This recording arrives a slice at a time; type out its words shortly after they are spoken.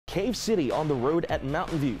Cave City on the road at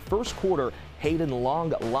Mountain View. First quarter, Hayden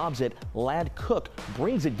Long lobs it. Ladd Cook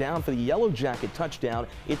brings it down for the Yellow Jacket touchdown.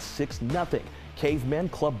 It's 6-0. Cavemen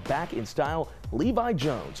club back in style. Levi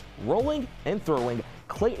Jones rolling and throwing.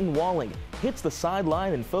 Clayton Walling hits the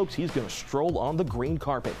sideline, and folks, he's going to stroll on the green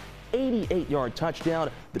carpet. 88-yard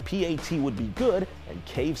touchdown. The PAT would be good, and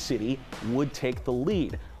Cave City would take the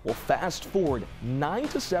lead. Well, fast forward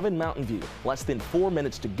 9-7 Mountain View. Less than 4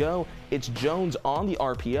 minutes to go. It's Jones on the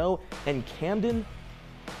RPO, and Camden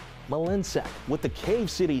Malensek with the Cave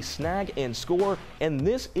City snag and score, and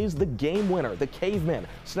this is the game winner. The Cavemen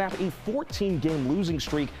snap a 14-game losing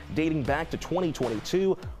streak dating back to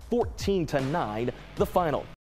 2022, 14-9, the final.